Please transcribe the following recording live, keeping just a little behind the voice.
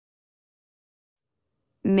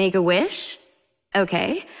Make a wish?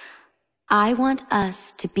 Okay. I want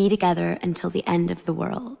us to be together until the end of the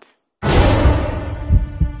world.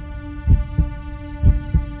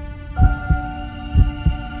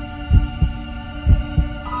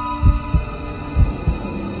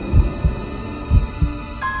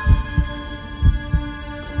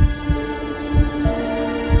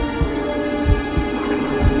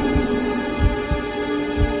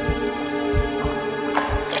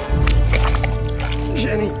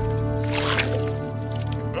 Jenny,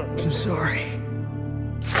 I'm sorry.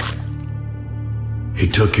 He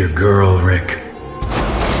took your girl, Rick.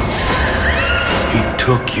 He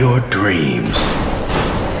took your dreams.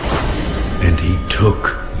 And he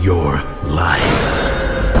took your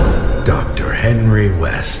life. Dr. Henry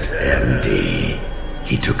West, MD.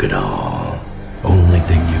 He took it all. Only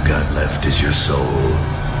thing you got left is your soul.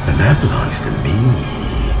 And that belongs to me.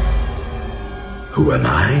 Who am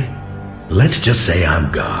I? Let's just say I'm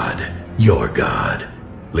God. Your God.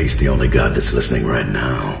 At least the only God that's listening right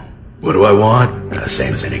now. What do I want?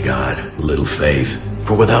 Same as any God. A little faith.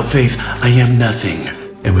 For without faith, I am nothing.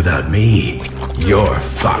 And without me, you're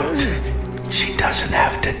fucked. She doesn't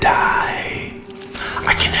have to die.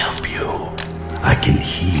 I can help you. I can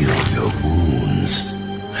heal your wounds.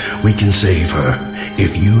 We can save her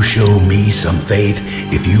if you show me some faith,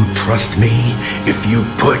 if you trust me, if you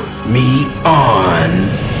put me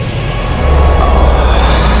on.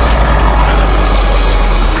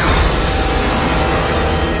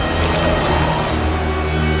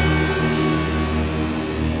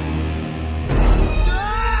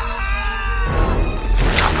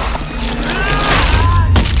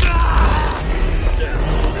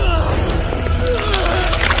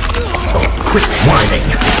 Quit whining.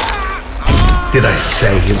 Did I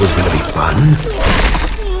say it was gonna be fun?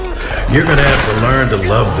 You're gonna have to learn to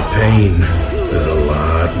love the pain. There's a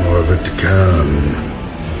lot more of it to come.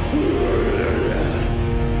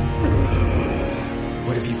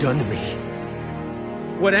 What have you done to me?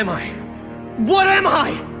 What am I? What am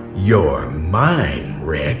I? You're mine,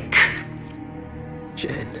 Rick.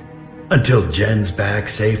 Jen. Until Jen's back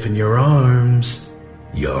safe in your arms,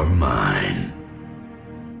 you're mine.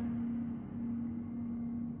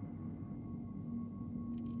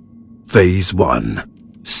 Phase 1.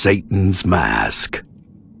 Satan's Mask.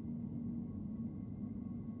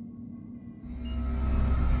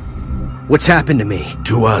 What's happened to me?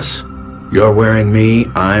 To us. You're wearing me,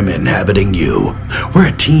 I'm inhabiting you. We're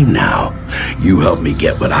a team now. You help me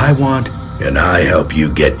get what I want, and I help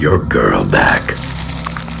you get your girl back.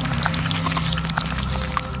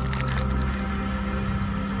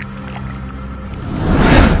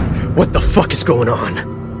 What the fuck is going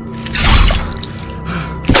on?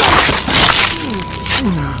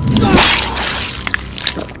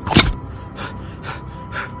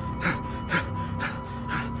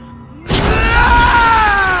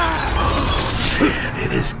 And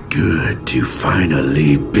it is good to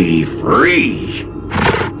finally be free.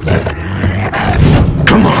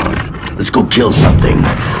 Come on, let's go kill something.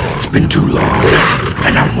 It's been too long,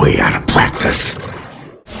 and I'm way out of practice.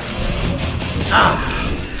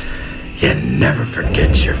 You never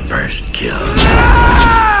forget your first kill.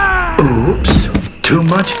 Oops. Too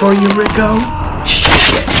much for you, Rico?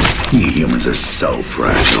 Shit. You humans are so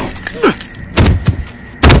fragile.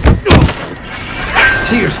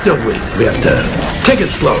 See, you're still weak. We have to take it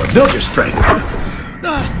slower. Build your strength.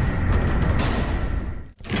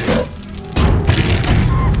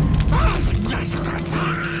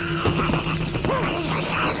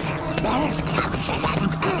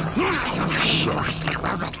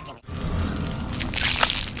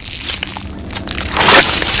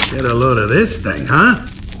 Get a load of this thing, huh?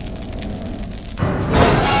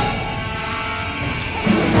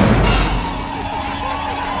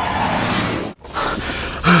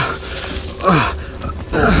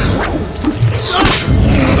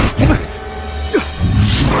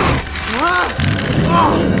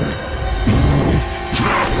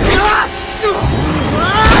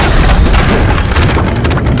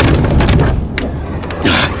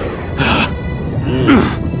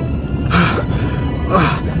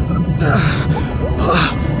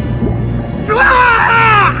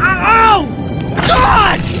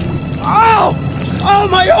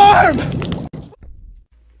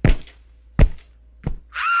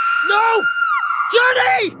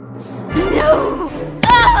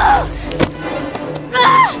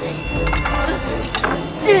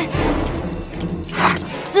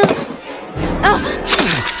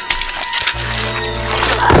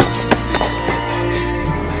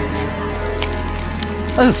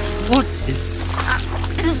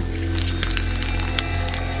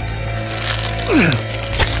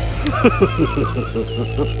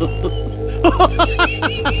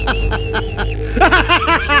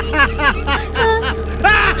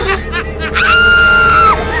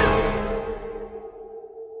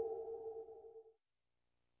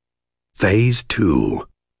 Phase 2.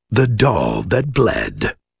 The Doll That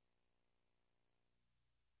Bled.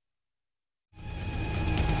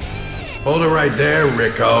 Hold it right there,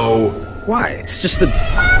 Rico. Why? It's just a...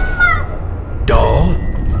 Doll?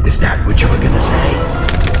 Is that what you were gonna say?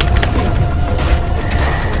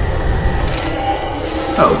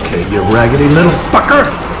 Okay, you raggedy little fucker.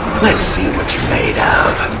 Let's see what you're made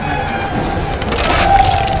of.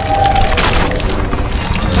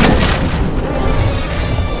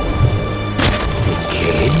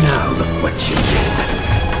 Okay, now look what you did.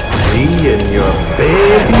 Me and your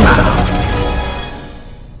big mouth.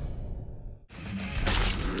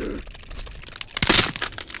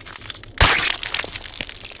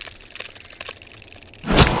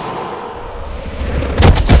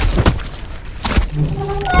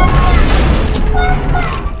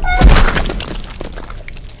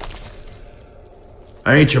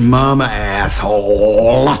 I ain't your mama,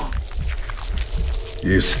 asshole.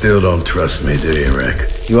 You still don't trust me, do you,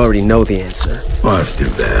 Rick? You already know the answer. Well, that's too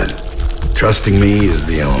bad. Trusting me is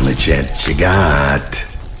the only chance you got.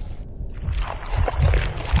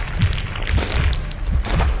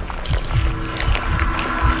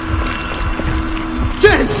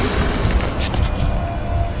 Jen!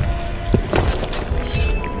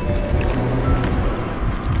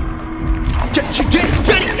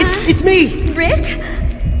 Jenny, it's me! Rick?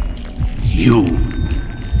 You?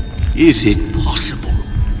 Is it possible?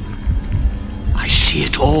 I see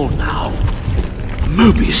it all now. A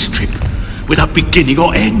Mobius strip without beginning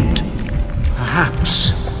or end.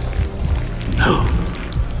 Perhaps. No.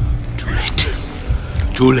 Too late.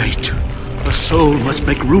 Too late. A soul must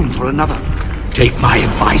make room for another. Take my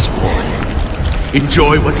advice, boy.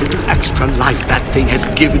 Enjoy what little extra life that thing has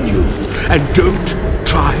given you. And don't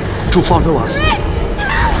try to follow us.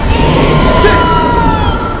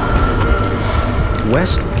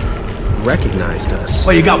 West recognized us.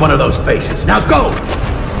 Well, you got one of those faces. Now go!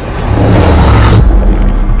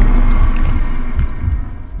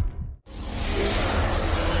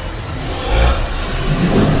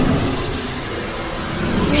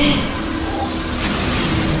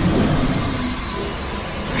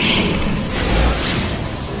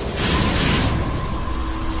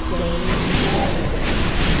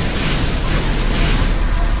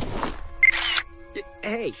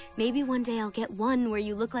 Hey. Maybe one day I'll get one where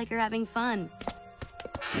you look like you're having fun.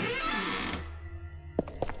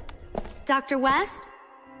 Dr. West?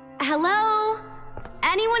 Hello?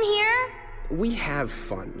 Anyone here? We have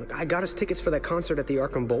fun. Look, I got us tickets for that concert at the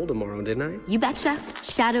Arkham Bowl tomorrow, didn't I? You betcha.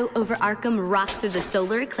 Shadow over Arkham rocks through the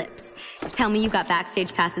solar eclipse. Tell me you got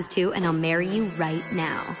backstage passes too, and I'll marry you right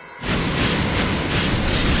now.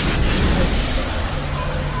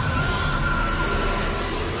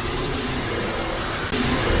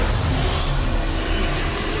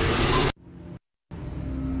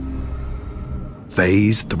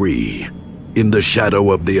 Phase 3. In the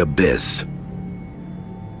Shadow of the Abyss.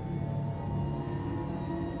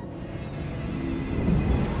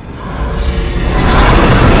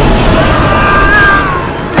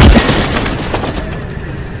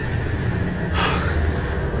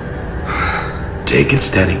 Take it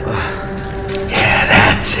steady. Yeah,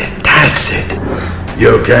 that's it. That's it. You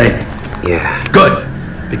okay? Yeah. Good.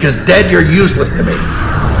 Because dead, you're useless to me.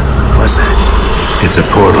 What's that? It's a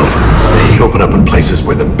portal. They open up in places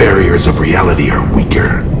where the barriers of reality are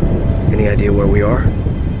weaker. Any idea where we are?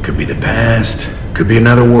 Could be the past. Could be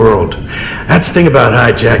another world. That's the thing about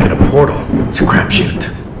hijacking a portal. It's a crapshoot.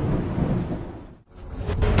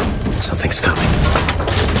 Something's coming.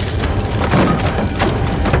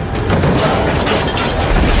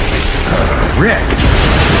 Rick!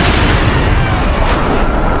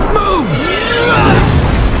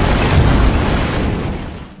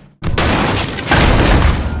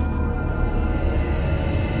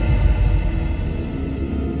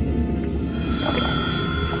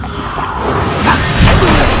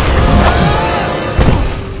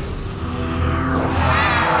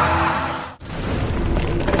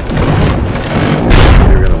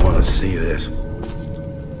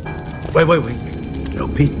 Wait. No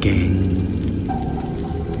peeking.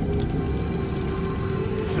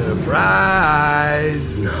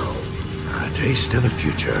 Surprise! No. A taste of the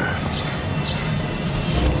future.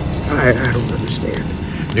 I don't understand.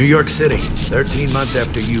 New York City, 13 months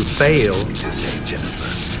after you failed to save Jennifer.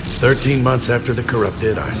 13 months after the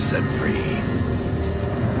corrupted are set free.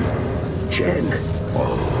 Jen.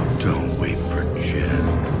 Oh, don't wait for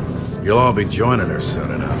Jen. You'll all be joining her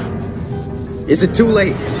soon enough. Is it too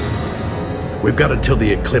late? We've got until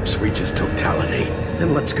the eclipse reaches totality.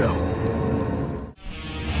 Then let's go.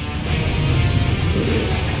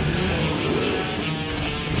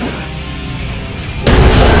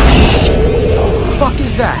 What the fuck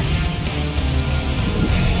is that?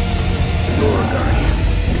 Door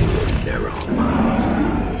guardians. They're all mine.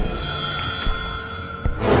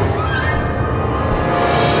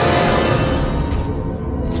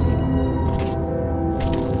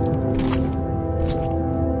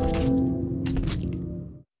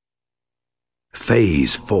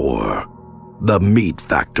 Phase 4. The Meat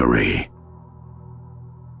Factory.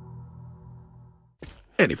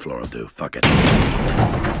 Any floor will do, fuck it.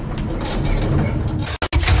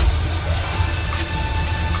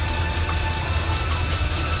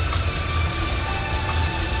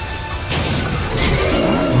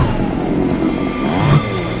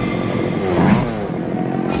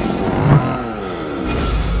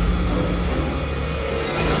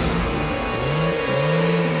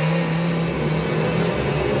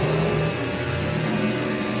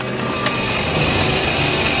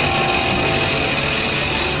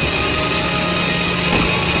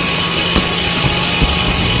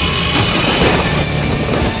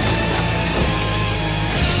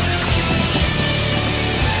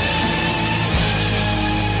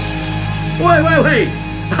 Wait!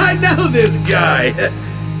 I know this guy!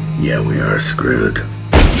 Yeah, we are screwed.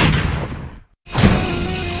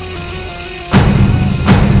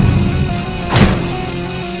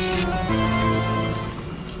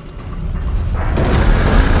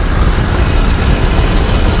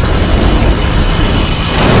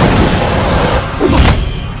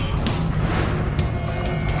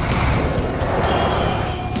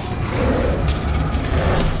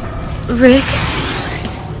 Rick?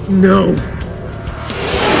 No!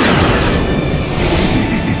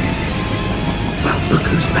 Look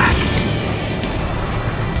who's back.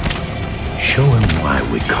 Show him why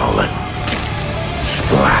we call it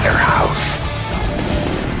Splatterhouse.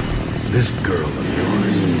 This girl of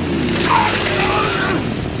yours.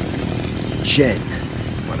 Jen.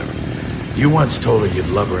 Whatever. You once told her you'd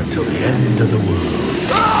love her until the end of the world.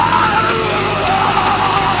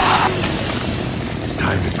 It's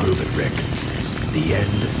time to prove it, Rick. The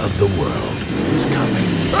end of the world is coming.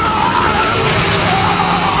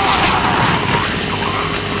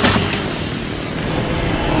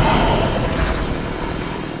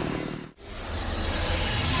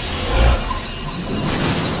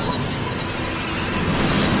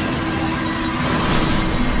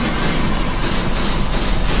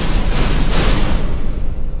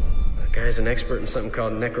 Guy's an expert in something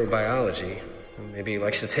called necrobiology. Maybe he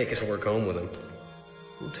likes to take his work home with him.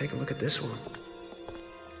 We'll take a look at this one.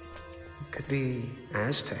 Could be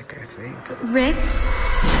Aztec, I think. Rick?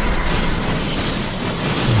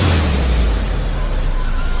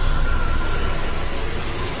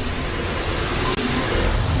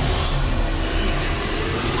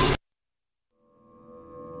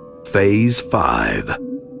 Phase 5.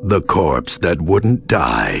 The corpse that wouldn't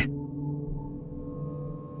die.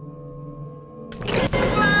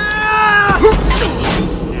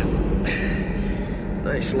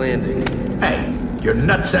 Nice landing. Hey, your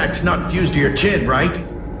nutsack's not fused to your chin, right?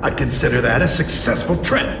 I'd consider that a successful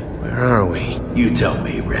trip. Where are we? You tell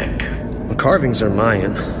me, Rick. The carvings are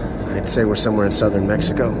Mayan. I'd say we're somewhere in southern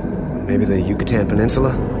Mexico. Maybe the Yucatan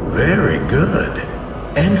Peninsula? Very good.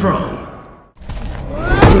 And wrong.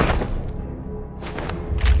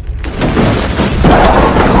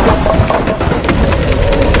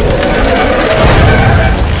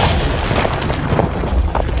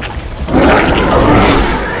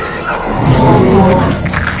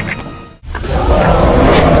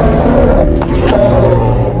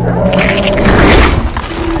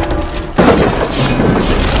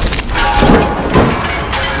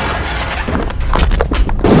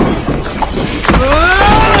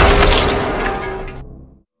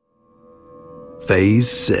 Phase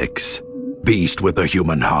 6. Beast with a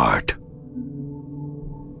human heart.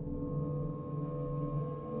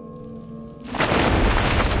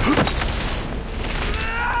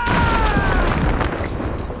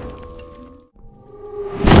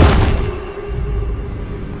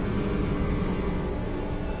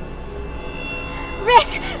 Rick,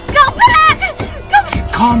 go back! Go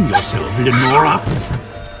back! Calm yourself, Lenora.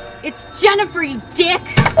 It's Jennifer, you dick!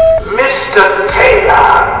 Mr.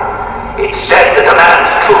 Taylor, it's said that a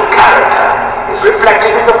man's true character is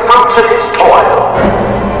reflected in the fruits of his toil.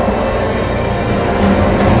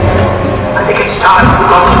 I think it's time we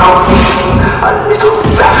got to know me a little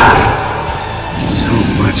better. So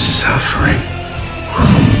much suffering.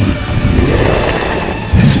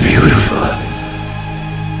 It's It's beautiful.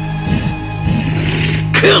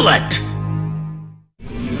 Kill it!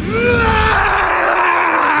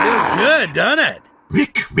 Feels good, doesn't it?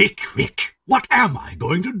 Rick, what am I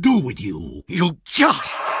going to do with you? You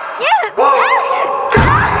just... Look at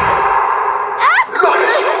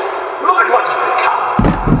you! Look at what you've become!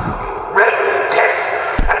 Reverend death,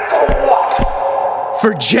 and for what?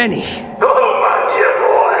 For Jenny. Oh, my dear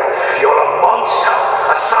boy, you're a monster,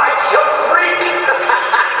 a sideshow freak!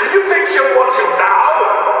 You think she'll want you now?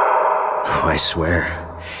 Oh, I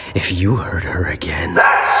swear, if you hurt her again...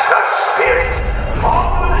 That's the spirit!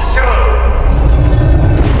 On with the show!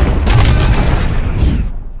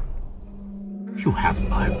 You have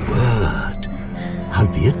my word.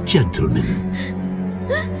 I'll be a gentleman.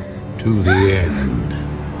 To the end.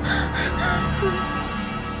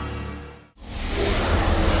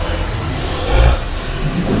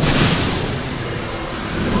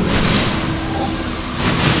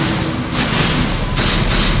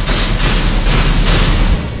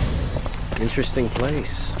 Interesting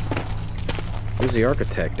place. Who's the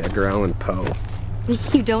architect? Edgar Allan Poe.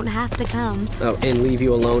 You don't have to come. Oh, and leave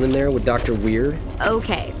you alone in there with Dr. Weird?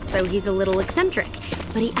 Okay, so he's a little eccentric,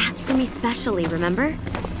 but he asked for me specially, remember?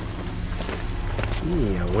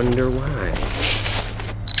 Gee, I wonder why.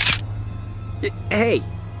 Hey!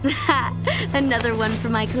 Another one for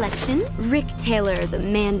my collection. Rick Taylor, the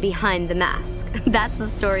man behind the mask. That's the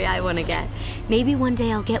story I want to get. Maybe one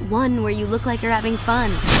day I'll get one where you look like you're having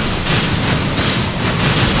fun.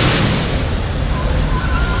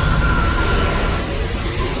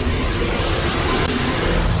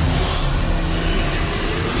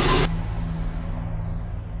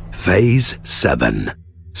 Phase 7.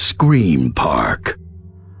 Scream Park.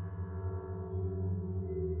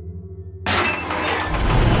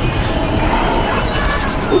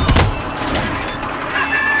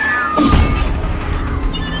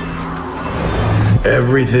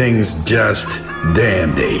 Everything's just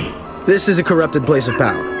dandy. This is a corrupted place of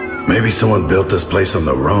power. Maybe someone built this place on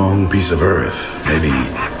the wrong piece of earth. Maybe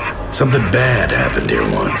something bad happened here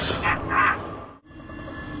once.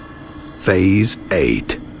 Phase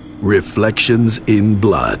 8. Reflections in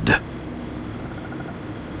Blood.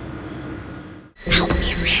 Help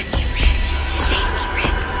me, Rick. Save me,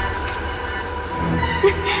 Rick.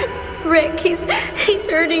 Rick, he's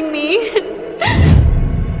hurting me.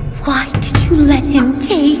 Why did you let him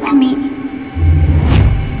take me?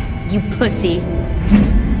 You pussy.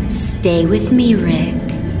 Stay with me,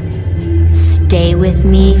 Rick. Stay with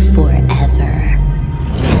me forever.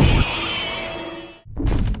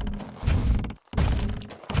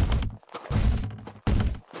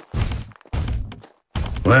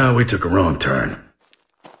 Well, we took a wrong turn.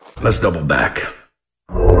 Let's double back.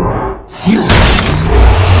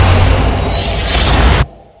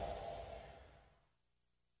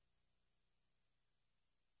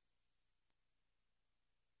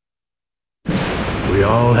 We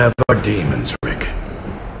all have our demons, Rick.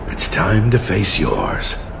 It's time to face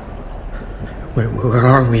yours. Where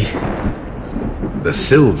are we? The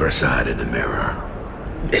silver side of the mirror.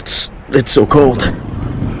 It's so cold.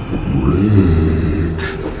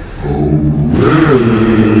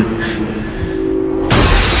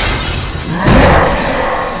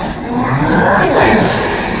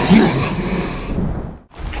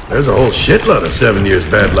 There's a whole shitload of 7 years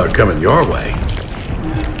bad luck coming your way.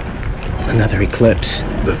 Another eclipse.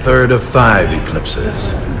 The third of 5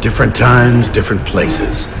 eclipses. Different times, different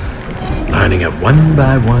places. Lining up one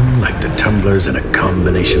by one like the tumblers in a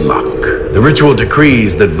combination lock. The ritual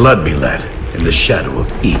decrees that blood be let in the shadow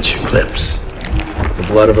of each eclipse. The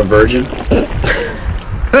blood of a virgin?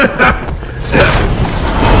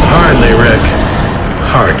 Hardly, Rick.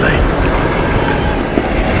 Hardly.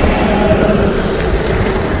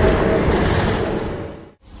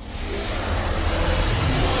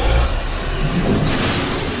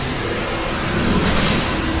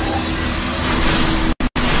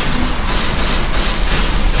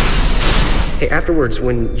 Hey, afterwards,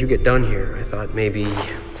 when you get done here, I thought maybe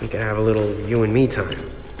we could have a little you and me time.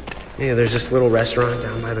 Yeah, there's this little restaurant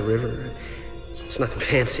down by the river. It's nothing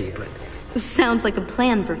fancy, but... Sounds like a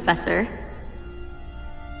plan, Professor.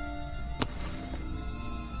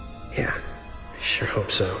 Yeah, I sure hope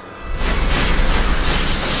so.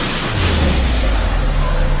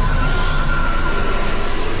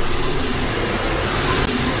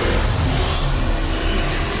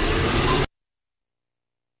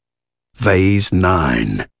 Phase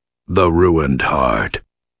 9. The Ruined Heart.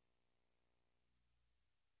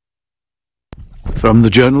 From the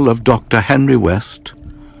Journal of Dr. Henry West,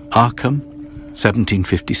 Arkham,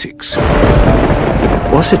 1756.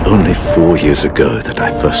 Was it only 4 years ago that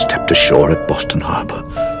I first stepped ashore at Boston Harbor,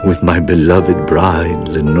 with my beloved bride,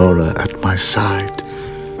 Lenora, at my side?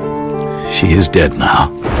 She is dead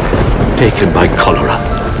now, taken by cholera.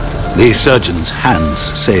 The surgeon's hands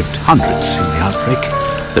saved hundreds in the outbreak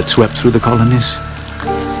that swept through the colonies.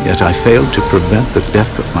 Yet I failed to prevent the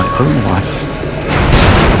death of my own wife.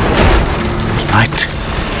 Tonight,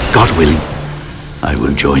 God willing, I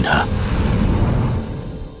will join her.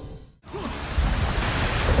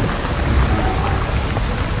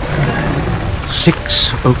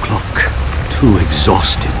 "6 o'clock, too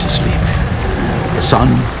exhausted to sleep. The sun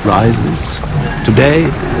rises, today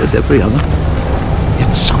as every other.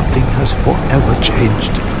 Yet something has forever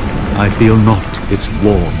changed. I feel not its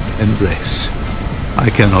warm embrace. I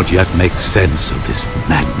cannot yet make sense of this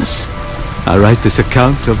madness. I write this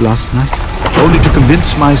account of last night, only to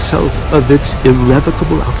convince myself of its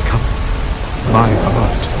irrevocable outcome. My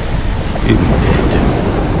heart is dead.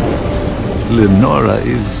 Lenora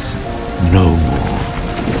is no more.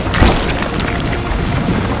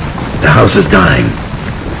 The house is dying.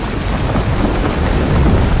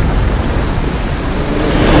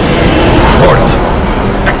 Portal!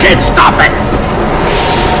 I can't stop it!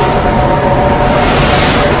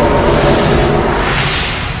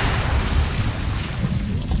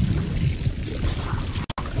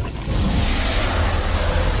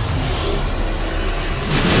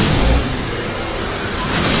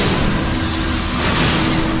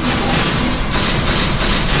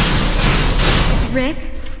 Rick?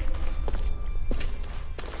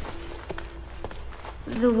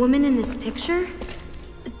 The woman in this picture?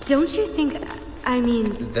 Don't you think, I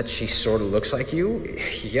mean... That she sort of looks like you?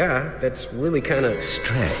 Yeah, that's really kind of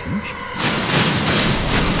Strange.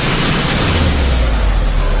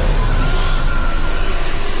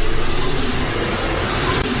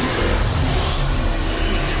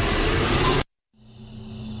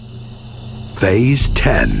 Phase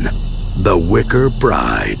 10. The Wicker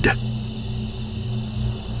Bride.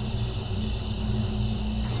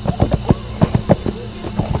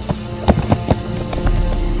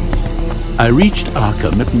 I reached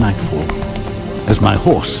Arkham at nightfall. As my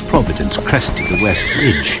horse, Providence, crested the west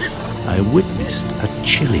ridge, I witnessed a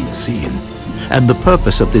chilling scene, and the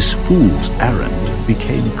purpose of this fool's errand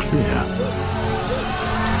became clear.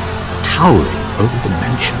 Towering over the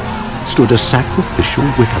mansion stood a sacrificial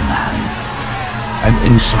wicker man, and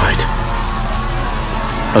inside,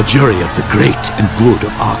 a jury of the great and good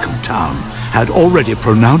of Arkham Town had already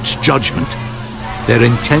pronounced judgment. Their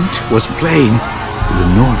intent was plain.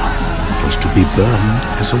 Lenora was to be burned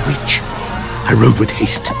as a witch. I rode with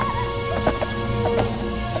haste.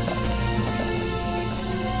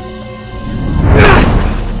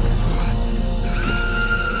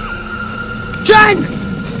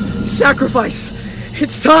 Jen! Sacrifice!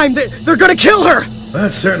 It's time! They're gonna kill her!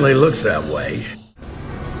 That certainly looks that way.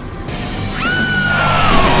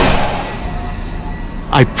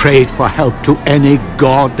 I prayed for help to any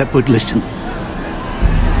god that would listen.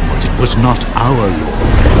 But it was not our Lord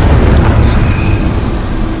that answered.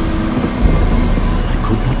 I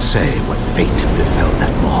could not say what fate befell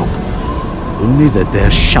that mob, only that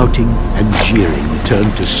their shouting and jeering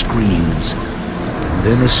turned to screams, and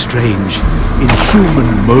then a strange, inhuman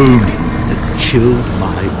moaning that chilled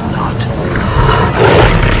my blood.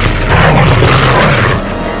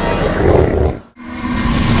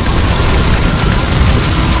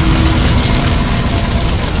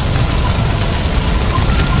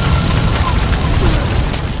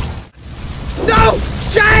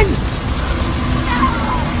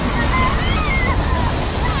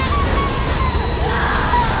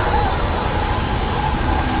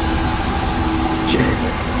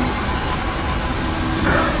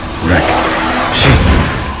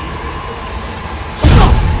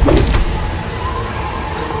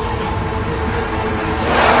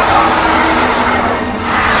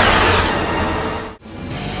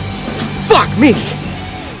 Me!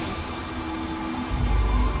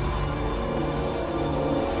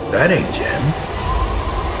 That ain't Jen.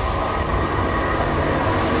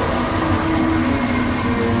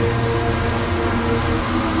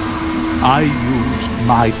 I used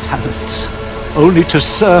my talents only to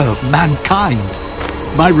serve mankind.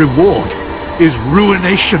 My reward is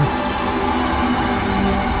ruination.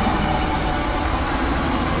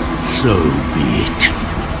 So be it.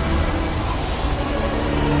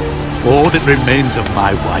 All that remains of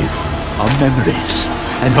my wife are memories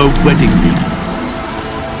and her wedding ring.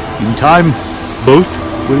 In time, both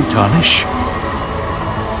will tarnish.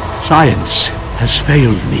 Science has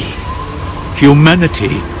failed me.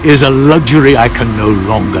 Humanity is a luxury I can no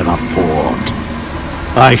longer afford.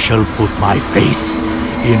 I shall put my faith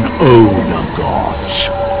in older gods.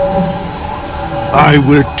 I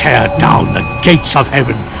will tear down the gates of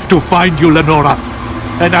heaven to find you, Lenora,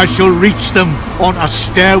 and I shall reach them on a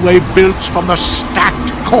stairway built from the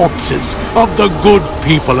stacked corpses of the good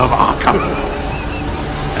people of Arkham.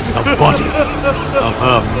 And the body of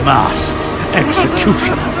her masked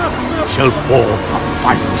executioner shall form a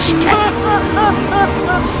final step.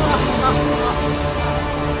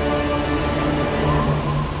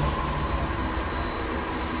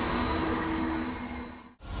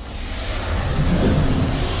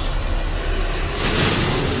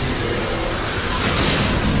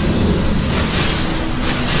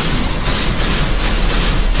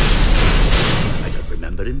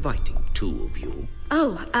 Inviting two of you.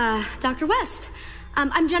 Oh, Dr. West.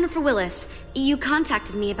 I'm Jennifer Willis. You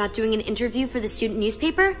contacted me about doing an interview for the student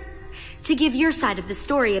newspaper to give your side of the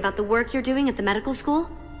story about the work you're doing at the medical school.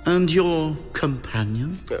 And your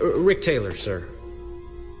companion? Rick Taylor, sir.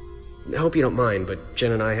 I hope you don't mind, but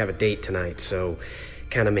Jen and I have a date tonight, so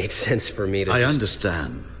kind of made sense for me to I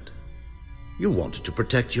understand. You wanted to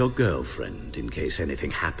protect your girlfriend in case anything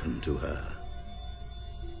happened to her.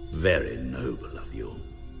 Very noble of you.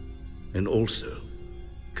 And also,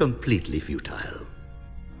 completely futile.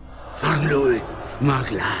 Fang lui,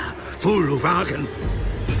 magla, tulu wagen.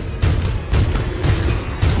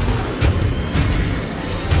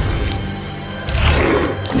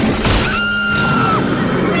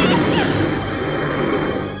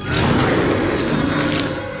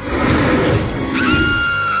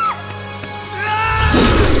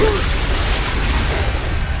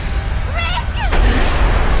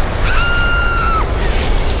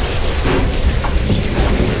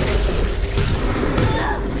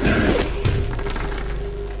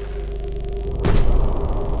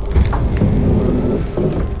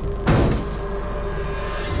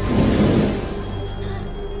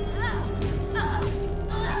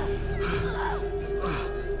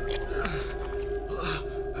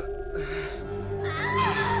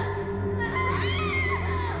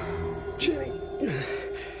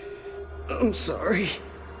 I'm sorry.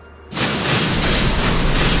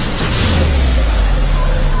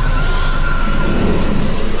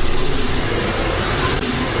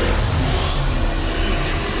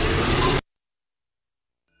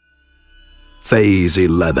 Phase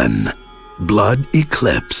 11. Blood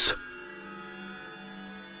Eclipse.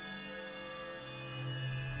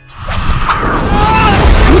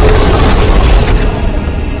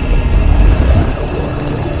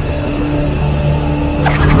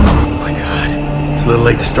 It's a little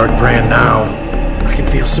late to start praying now. I can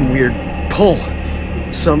feel some weird pull.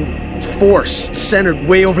 Some force centered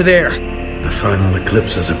way over there. The final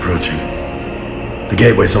eclipse is approaching. The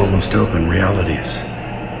gateway's almost open. Reality is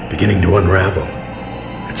beginning to unravel.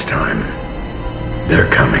 It's time.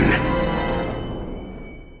 They're coming.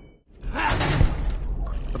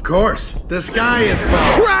 Of course, the sky is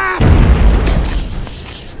falling. Crap!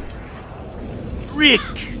 Rick,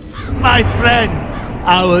 my friend,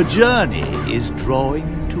 our journey is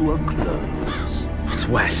drawing to a close. It's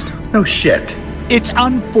West. No shit. It's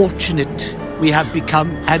unfortunate we have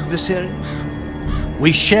become adversaries.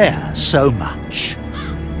 We share so much.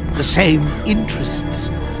 The same interests,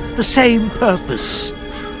 the same purpose,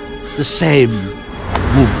 the same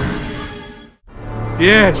woman.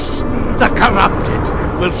 Yes, the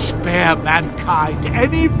corrupted will spare mankind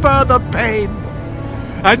any further pain.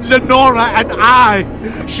 And Lenora and I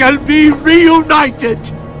shall be reunited.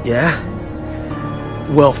 Yeah?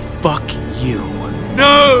 Well, fuck you.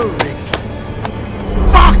 No, Rick.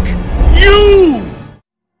 Fuck you!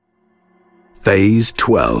 Phase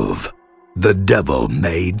 12. The Devil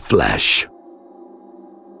Made Flesh.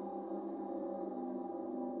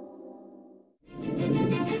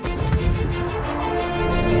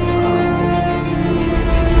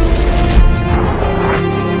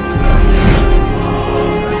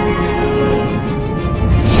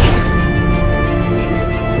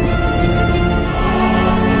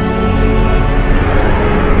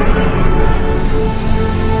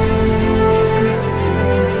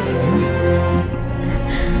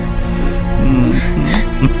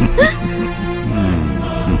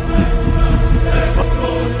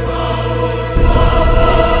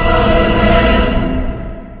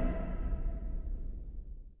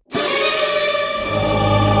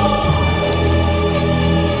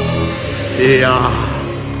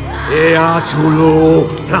 Ea sulu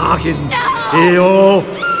plagin.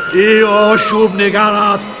 Eo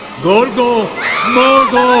shubnegarath. Gorgo,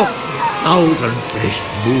 Morgo, thousand-faced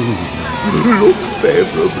moon. Look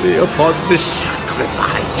favorably upon this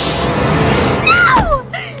sacrifice. No!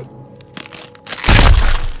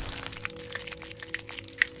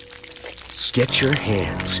 Get your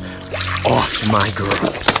hands off my girl.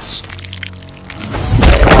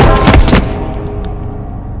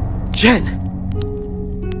 Jen!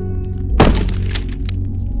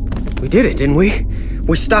 We did it, didn't we?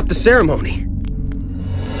 We stopped the ceremony.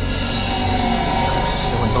 The eclipse is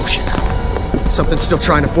still in motion. Something's still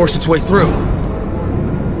trying to force its way through.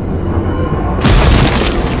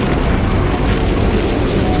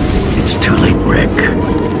 It's too late, Rick.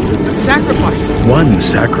 The sacrifice! One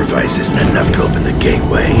sacrifice isn't enough to open the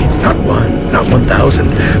gateway. Not one, not 1,000,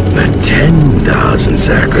 but 10,000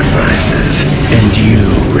 sacrifices. And you,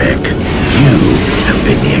 Rick, you have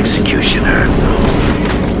been the executioner.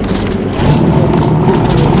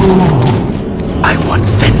 I want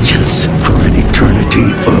vengeance for an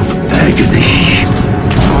eternity of agony.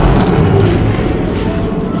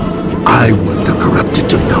 I want the corrupted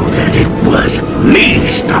to know that it was me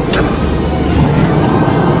stopped them.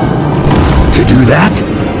 To do that,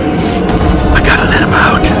 I gotta let him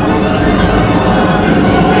out.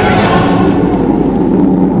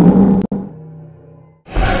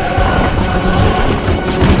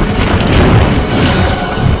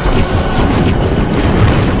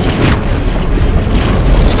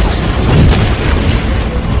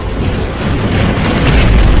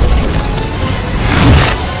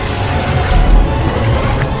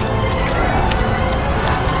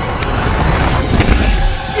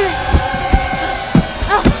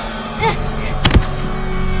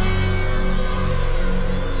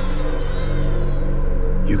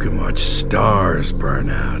 You can watch stars burn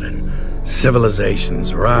out and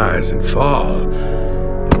civilizations rise and fall.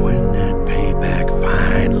 But when that payback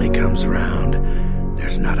finally comes around,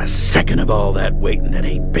 there's not a second of all that waiting that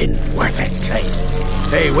ain't been worth it.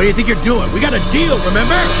 Hey, what do you think you're doing? We got a deal,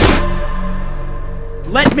 remember?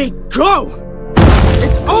 Let me go!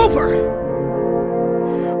 It's over!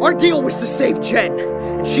 Our deal was to save Jen,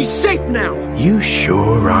 and she's safe now! You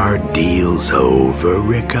sure our deal's over,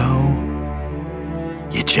 Rico?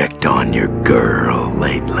 You checked on your girl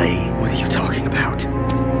lately? What are you talking about?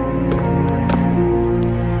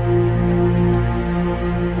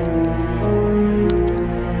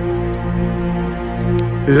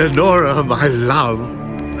 Lenora, my love.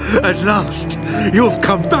 At last, you've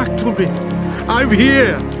come back to me. I'm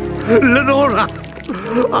here. Lenora,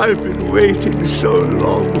 I've been waiting so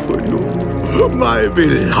long for you, my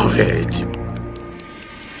beloved.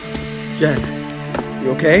 Jen,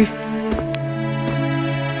 you okay?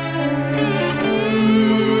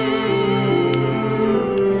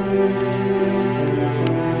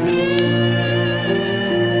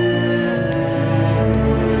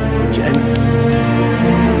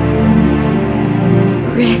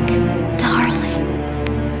 Rick, darling.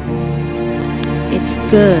 It's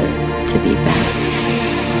good to be back.